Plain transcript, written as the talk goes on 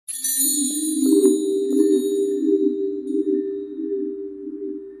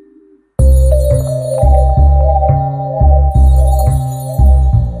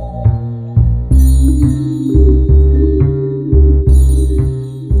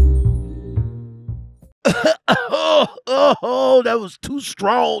no, that was too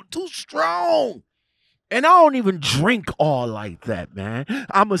strong, too strong. And I don't even drink all like that, man.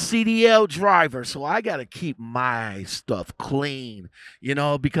 I'm a CDL driver, so I got to keep my stuff clean, you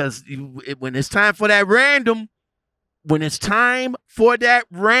know, because when it's time for that random,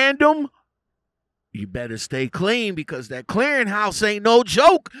 you better stay clean because that clearinghouse ain't no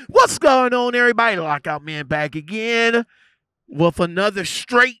joke. What's going on, everybody? Lockoutmen back again with another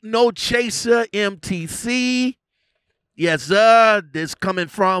Str8NoChaser MTC. Yes, sir. This coming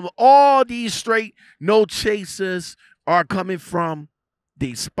from all these Str8NoChasers are coming from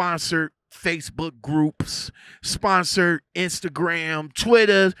the sponsored Facebook groups, sponsored Instagram,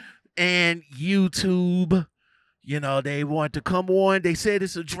 Twitter, and YouTube. You know, they want to come on. They said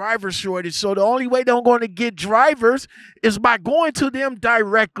it's a driver shortage. So the only way they're going to get drivers is by going to them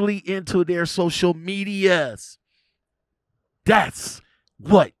directly into their social medias. That's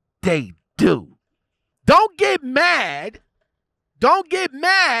what they do. Don't get mad. Don't get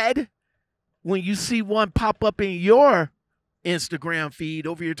mad when you see one pop up in your Instagram feed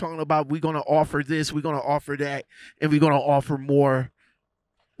over here talking about we're going to offer this, we're going to offer that, and we're going to offer more.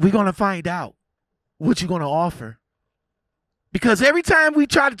 We're going to find out what you're going to offer. Because every time we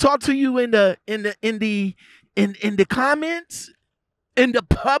try to talk to you in the comments, in the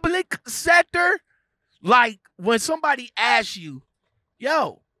public sector, like when somebody asks you,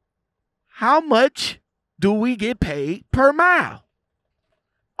 yo, how much do we get paid per mile?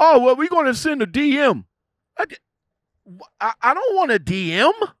 Oh, well, we're going to send a DM. I don't want a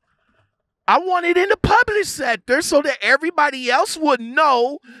DM. I want it in the public sector so that everybody else would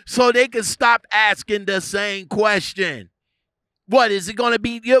know so they can stop asking the same question. What is it going to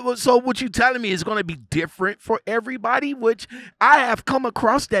be? So what you telling me is going to be different for everybody, which I have come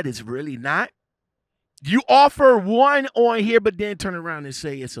across that is really not. You offer one on here, but then turn around and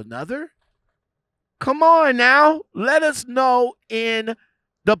say it's another. Come on now. Let us know in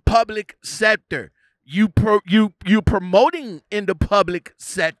the public sector. You promoting in the public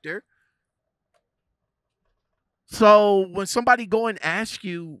sector. So when somebody go and ask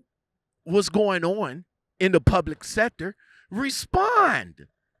you what's going on in the public sector, respond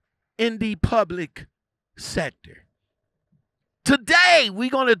in the public sector. Today we're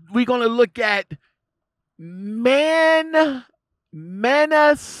gonna look at Menace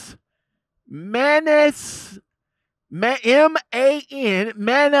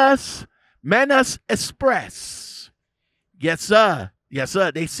Express. Yes, sir. Yes,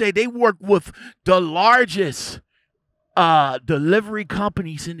 sir. They say they work with the largest delivery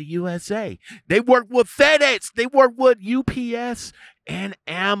companies in the USA. They work with FedEx. They work with UPS and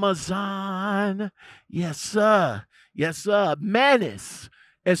Amazon. Yes, sir. Yes, sir. Menace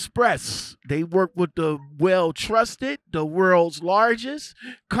Express. They work with the well-trusted, the world's largest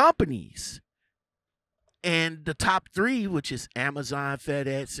companies. And the top three, which is Amazon,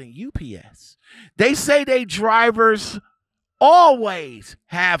 FedEx, and UPS. They say they drivers always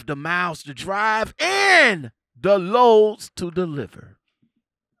have the miles to drive and the loads to deliver.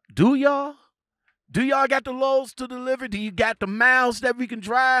 Do y'all? Do y'all got the loads to deliver? Do you got the miles that we can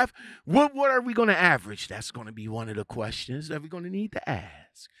drive? What are we going to average? That's going to be one of the questions that we're going to need to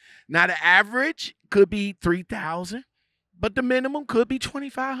ask. Now, the average could be 3,000, but the minimum could be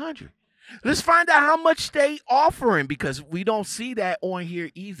 2,500. Let's find out how much they offering because we don't see that on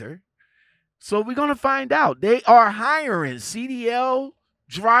here either. So we're going to find out. They are hiring CDL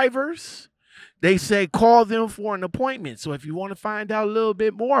drivers. They say call them for an appointment. So if you want to find out a little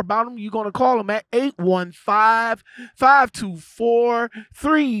bit more about them, you're going to call them at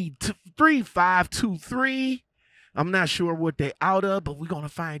 815-524-3523. I'm not sure what they're out of, but we're going to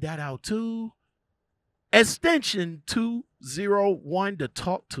find that out too. Extension 201 to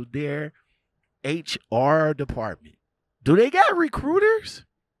talk to their HR department. Do they got recruiters?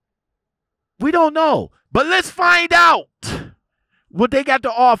 We don't know. But let's find out what they got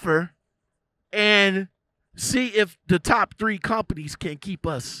to offer and see if the top three companies can keep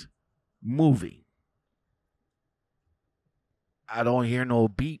us moving. I don't hear no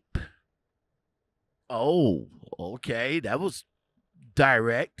beep. Oh, okay. That was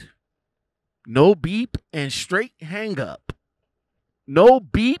direct. No beep and straight hang up. No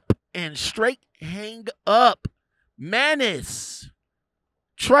beep and straight hang up. Menace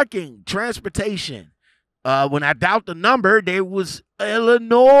Trucking, transportation. When I doubt the number, there was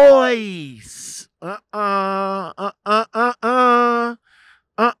Illinois. Can I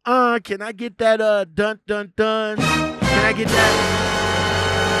get that dun dun dun? Can I get that?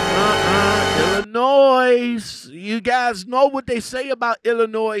 Illinois. You guys know what they say about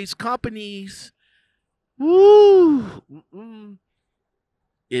Illinois companies. Woo.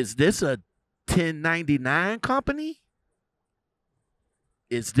 Is this a 1099 company?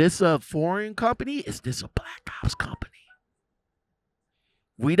 Is this a foreign company? Is this a black ops company?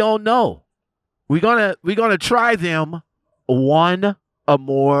 We don't know. We're gonna try them one or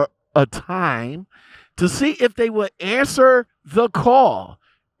more a time to see if they will answer the call.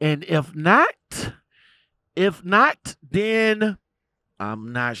 And if not, then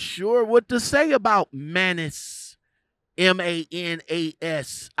I'm not sure what to say about Manas,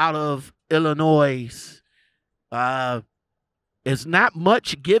 Manas, out of Illinois. It's not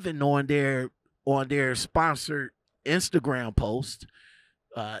much given on their sponsored Instagram post.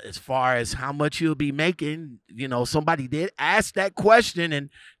 As far as how much you'll be making, somebody did ask that question, and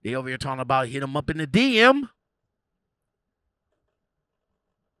they over here talking about hit them up in the DM.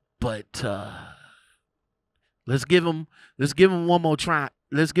 But let's give them one more try.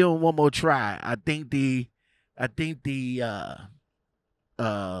 Let's give them one more try. I think the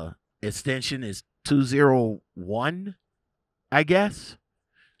extension is 201. I guess.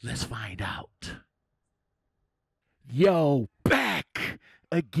 Let's find out. Yo, back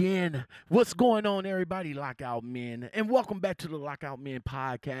again. What's going on, everybody? Lockout Men, and welcome back to the Lockout Men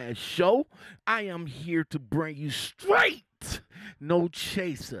podcast show. I am here to bring you straight no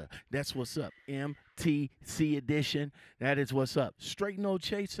chaser. That's what's up. MTC edition. That is what's up. Straight no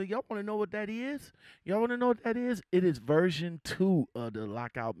chaser. Y'all want to know what that is? Y'all want to know what that is? It is version 2 of the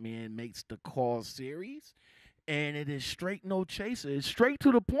Lockout Men Makes the Call series. And it is straight no chaser. It's straight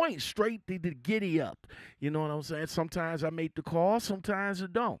to the point, straight to the giddy up. You know what I'm saying? Sometimes I make the call, sometimes I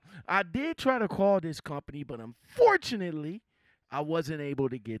don't. I did try to call this company, but unfortunately, I wasn't able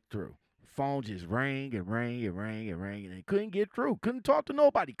to get through. Phone just rang and rang and rang and rang, and I couldn't get through. Couldn't talk to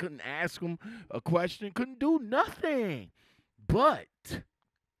nobody. Couldn't ask them a question. Couldn't do nothing. But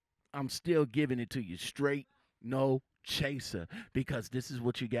I'm still giving it to you straight no chaser, because this is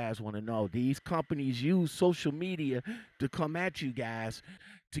what you guys want to know. These companies use social media to come at you guys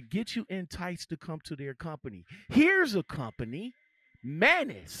to get you enticed to come to their company. Here's a company,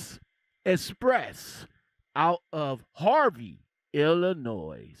 Manas Express, out of Harvey,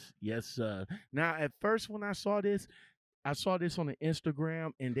 Illinois. Yes, sir. Now, at first when I saw this on the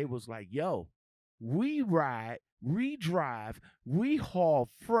Instagram, and they was like, yo, we ride, we drive, we haul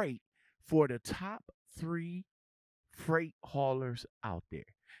freight for the top 3 freight haulers out there.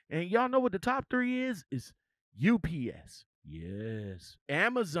 And y'all know what the top 3 is? It's UPS. Yes.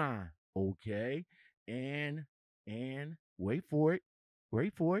 Amazon. Okay. And wait for it.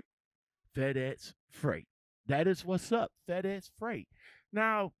 FedEx Freight. That is what's up. FedEx Freight.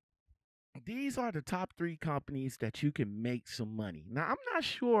 Now, these are the top 3 companies that you can make some money. Now, I'm not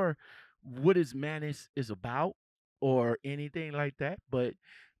sure what Manas is about or anything like that, but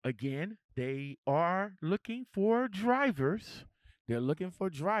again, they are looking for drivers.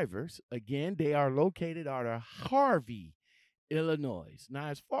 Again, they are located out of Harvey, Illinois. Now,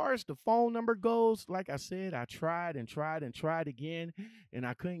 as far as the phone number goes, like I said, I tried again, and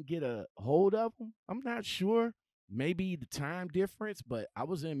I couldn't get a hold of them. I'm not sure. Maybe the time difference, but I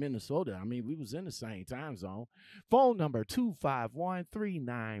was in Minnesota. I mean, we was in the same time zone. Phone number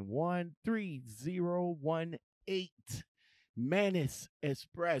 251-391-3018. Manas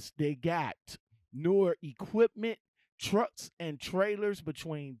Express. They got newer equipment, trucks and trailers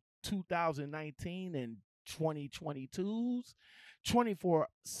between 2019 and 2022's,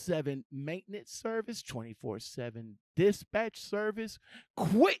 24/7 maintenance service, 24/7 dispatch service,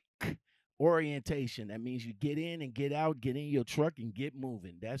 quick orientation. That means you get in and get out, get in your truck and get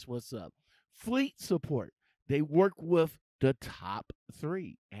moving. That's what's up. Fleet support. They work with the top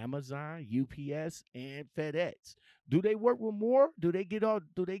 3, Amazon, UPS, and FedEx. Do they work with more? Do they get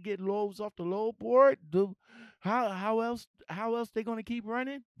loads off the load board? How else they gonna keep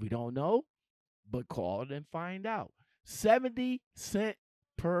running? We don't know, but call and find out. 70 cents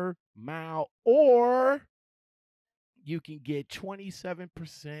per mile, or you can get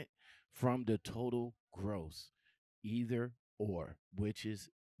 27% from the total gross. Either or, which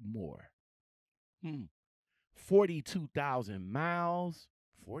is more. 42,000 miles.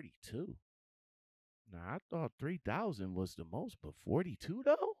 42. Now, I thought 3,000 was the most, but 42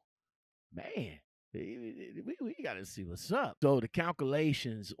 though? Man, we got to see what's up. So the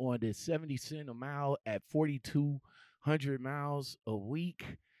calculations on this 70 cent a mile at 4,200 miles a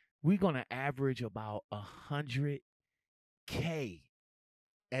week, we're going to average about 100K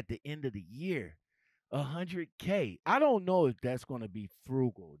at the end of the year. 100K. I don't know if that's going to be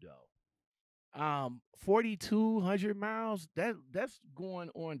frugal though. 4,200 miles, that's going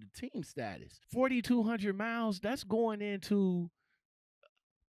on the team status. 4,200 miles, that's going into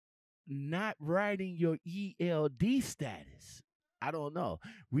not writing your ELD status. I don't know.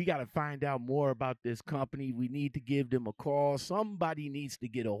 We got to find out more about this company. We need to give them a call. Somebody needs to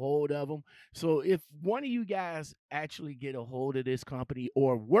get a hold of them. So if one of you guys actually get a hold of this company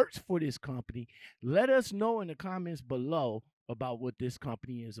or works for this company, let us know in the comments below about what this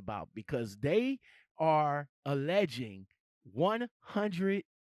company is about, because they are alleging 100K,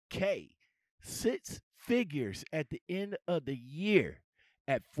 six figures at the end of the year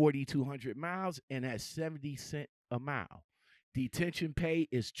at 4,200 miles and at 70 cents a mile. Detention pay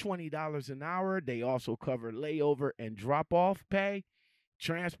is $20 an hour. They also cover layover and drop off pay.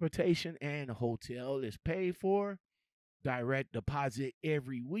 Transportation and hotel is paid for. Direct deposit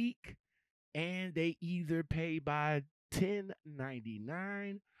every week. And they either pay by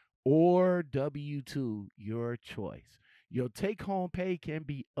 1099 or W-2, your choice. Your take home pay can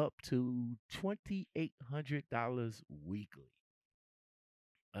be up to $2,800 weekly.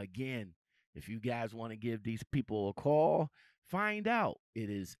 Again, if you guys want to give these people a call, find out. It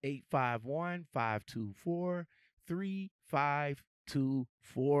is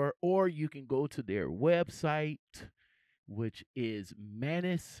 851-524-3524, or you can go to their website, which is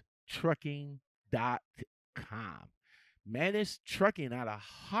Womenintrucking.com. Menace Trucking out of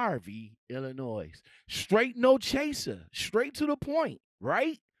Harvey, Illinois. Straight no chaser. Straight to the point.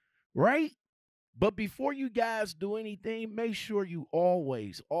 Right? Right? But before you guys do anything, make sure you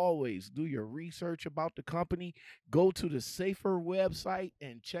always do your research about the company. Go to the Safer website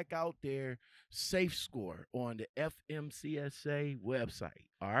and check out their safe score on the FMCSA website.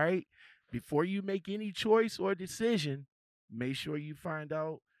 All right? Before you make any choice or decision, make sure you find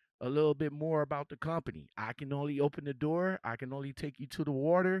out a little bit more about the company. I can only open the door. I can only take you to the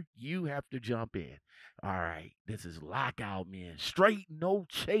water. You have to jump in. All right. This is Lockoutmen. Straight no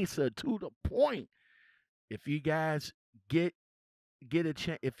chaser, to the point. If you guys get a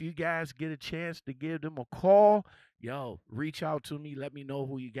chance, to give them a call, reach out to me. Let me know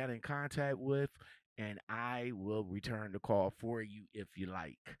who you got in contact with, and I will return the call for you if you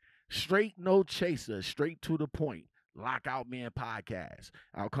like. Straight no chaser, straight to the point. Lockoutmen podcast.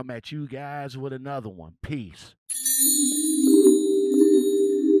 I'll come at you guys with another one. Peace.